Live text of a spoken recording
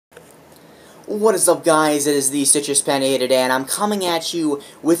What is up, guys? It is the Citrus Pen here today, and I'm coming at you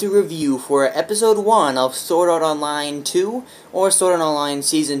with a review for Episode 1 of Sword Art Online 2, or Sword Art Online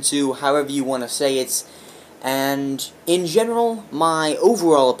Season 2, however you want to say it. And, in general, my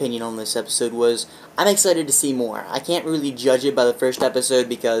overall opinion on this episode was, I'm excited to see more. I can't really judge it by the first episode,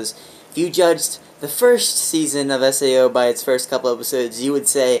 because if you judged the first season of SAO by its first couple episodes, you would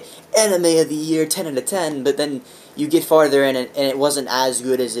say, Anime of the Year, 10 out of 10, but then you get farther in it, and it wasn't as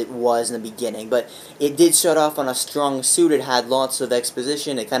good as it was in the beginning. But it did start off on a strong suit. It had lots of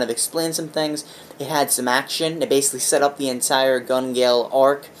exposition. It kind of explained some things. It had some action. It basically set up the entire Gun Gale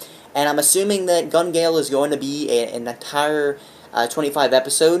arc. And I'm assuming that Gun Gale is going to be an entire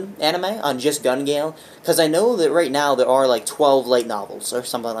 25-episode anime on just Gun Gale. Because I know that right now there are like 12 light novels or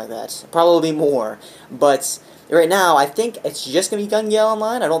something like that. Probably more. But right now, I think it's just going to be Gun Gale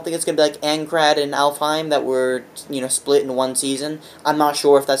Online. I don't think it's going to be like Ankrat and Alfheim that were, split in one season. I'm not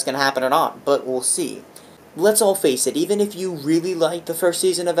sure if that's going to happen or not, but we'll see. Let's all face it, even if you really liked the first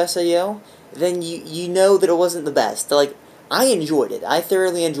season of SAO, then you know that it wasn't the best. Like, I enjoyed it. I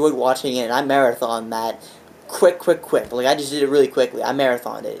thoroughly enjoyed watching it, and I marathoned that quick. Like, I just did it really quickly. I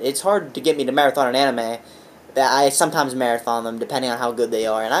marathoned it. It's hard to get me to marathon an anime. I sometimes marathon them, depending on how good they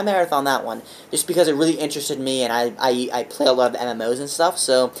are, and I marathon that one just because it really interested me, and I play a lot of MMOs and stuff,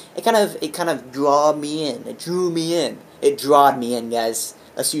 so it kind of drew me in. It drew me in. It drawed me in, guys.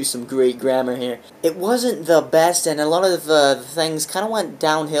 Let's use some great grammar here. It wasn't the best, and a lot of the things kind of went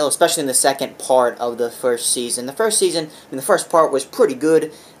downhill, especially in the second part of the first season. The first part was pretty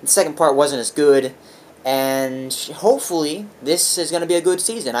good. The second part wasn't as good. And hopefully, this is going to be a good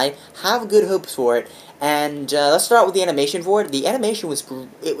season. I have good hopes for it. And let's start with the animation for it. The animation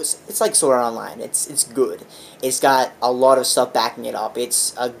it's like Sword Art Online. It's good. It's got a lot of stuff backing it up.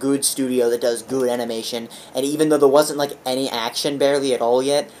 It's a good studio that does good animation. And even though there wasn't like any action barely at all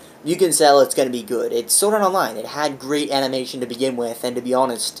yet, you can tell it's going to be good. It's Sword Art Online. It had great animation to begin with, and to be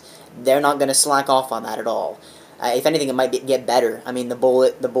honest, they're not going to slack off on that at all. If anything, it might get better. I mean, the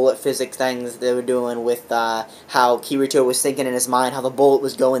bullet physics things they were doing with how Kirito was thinking in his mind, how the bullet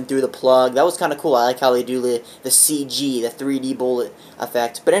was going through the plug. That was kind of cool. I like how they do the CG, the 3D bullet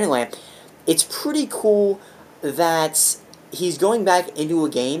effect. But anyway, it's pretty cool that he's going back into a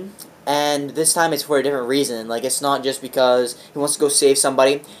game, and this time it's for a different reason. Like, it's not just because he wants to go save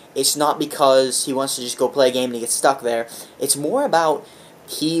somebody. It's not because he wants to just go play a game and he gets stuck there. It's more about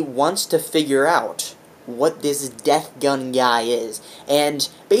he wants to figure out what this Death Gun guy is. And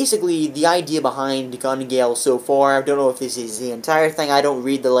basically, the idea behind Gun Gale so far, I don't know if this is the entire thing. I don't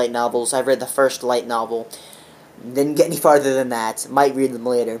read the light novels. I've read the first light novel. Didn't get any farther than that. Might read them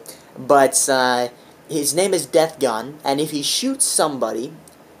later. But his name is Death Gun, and if he shoots somebody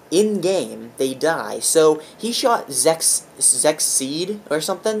in-game, they die. So he shot Zexseed or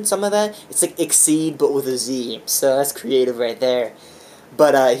something, some of that. It's like Exceed, but with a Z. So that's creative right there.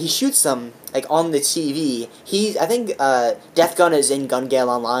 But he shoots them like on the TV. I think Death Gun is in Gun Gale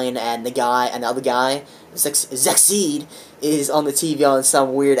Online, and the other guy, Zexseed, is on the TV on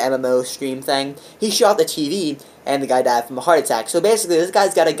some weird MMO stream thing. He shot the TV, and the guy died from a heart attack. So basically, this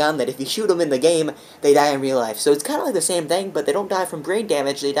guy's got a gun that if you shoot them in the game, they die in real life. So it's kind of like the same thing, but they don't die from brain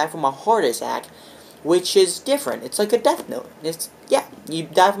damage, they die from a heart attack, which is different. It's like a Death Note. Yeah, you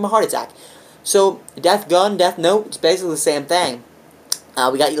die from a heart attack. So, Death Gun, Death Note, it's basically the same thing.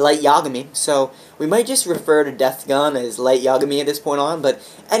 We got Light Yagami, so we might just refer to Death Gun as Light Yagami at this point on, but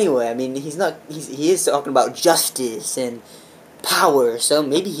anyway, I mean, he is talking about justice and power, so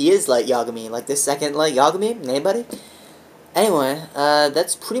maybe he is Light Yagami, like the second Light Yagami, anybody? Anyway,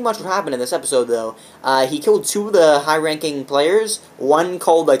 that's pretty much what happened in this episode, though. He killed two of the high-ranking players, one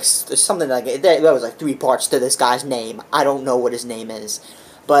called, like, something like, there was like 3 parts to this guy's name, I don't know what his name is,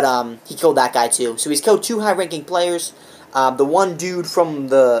 but, he killed that guy, too. So he's killed 2 high-ranking players. The one dude from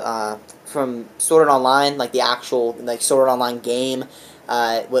from Sword Art Online, like the actual Sword Art Online game,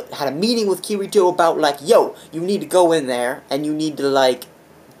 had a meeting with Kirito about like, yo, you need to go in there and you need to like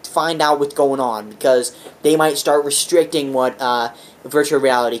find out what's going on because they might start restricting what virtual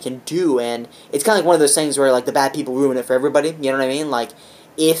reality can do, and it's kind of like one of those things where like the bad people ruin it for everybody. You know what I mean? Like,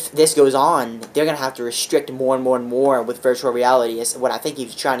 if this goes on, they're going to have to restrict more and more with virtual reality, is what I think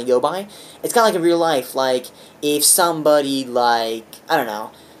he's trying to go by. It's kind of like in real life, like, if somebody, like, I don't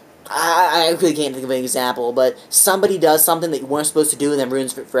know, I really can't think of an example, but somebody does something that you weren't supposed to do and then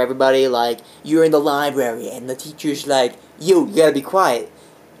ruins it for everybody, like, you're in the library and the teacher's like, yo, you gotta be quiet,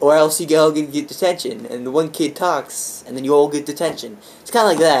 or else you all get detention, and the one kid talks, and then you all get detention. It's kind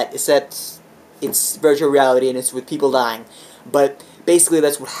of like that, except it's virtual reality and it's with people dying. But basically,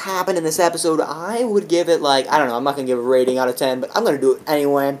 that's what happened in this episode. I would give it, like, I don't know, I'm not going to give a rating out of 10, but I'm going to do it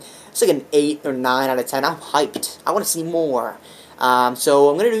anyway. It's like an 8 or 9 out of 10. I'm hyped. I want to see more. So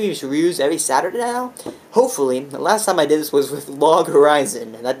I'm going to do these reviews every Saturday now. Hopefully. The last time I did this was with Log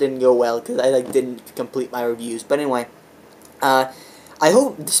Horizon, and that didn't go well because I didn't complete my reviews. But anyway, I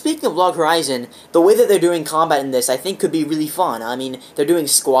hope, speaking of Log Horizon, the way that they're doing combat in this, I think could be really fun. I mean, they're doing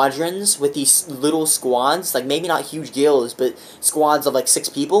squadrons with these little squads, like maybe not huge guilds, but squads of like 6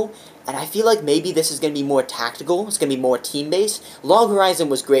 people. And I feel like maybe this is going to be more tactical, it's going to be more team-based. Log Horizon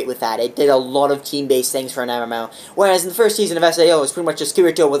was great with that, it did a lot of team-based things for an MMO. Whereas in the first season of SAO, it was pretty much just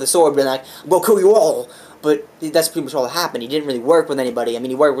Kirito with a sword being like, I'm gonna kill you all! But that's pretty much all that happened. He didn't really work with anybody. I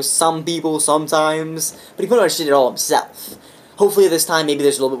mean, he worked with some people sometimes, but he pretty much did it all himself. Hopefully this time, maybe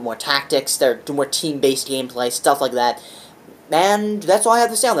there's a little bit more tactics, there's more team-based gameplay, stuff like that. And that's all I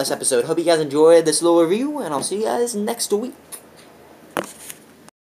have to say on this episode. Hope you guys enjoyed this little review, and I'll see you guys next week.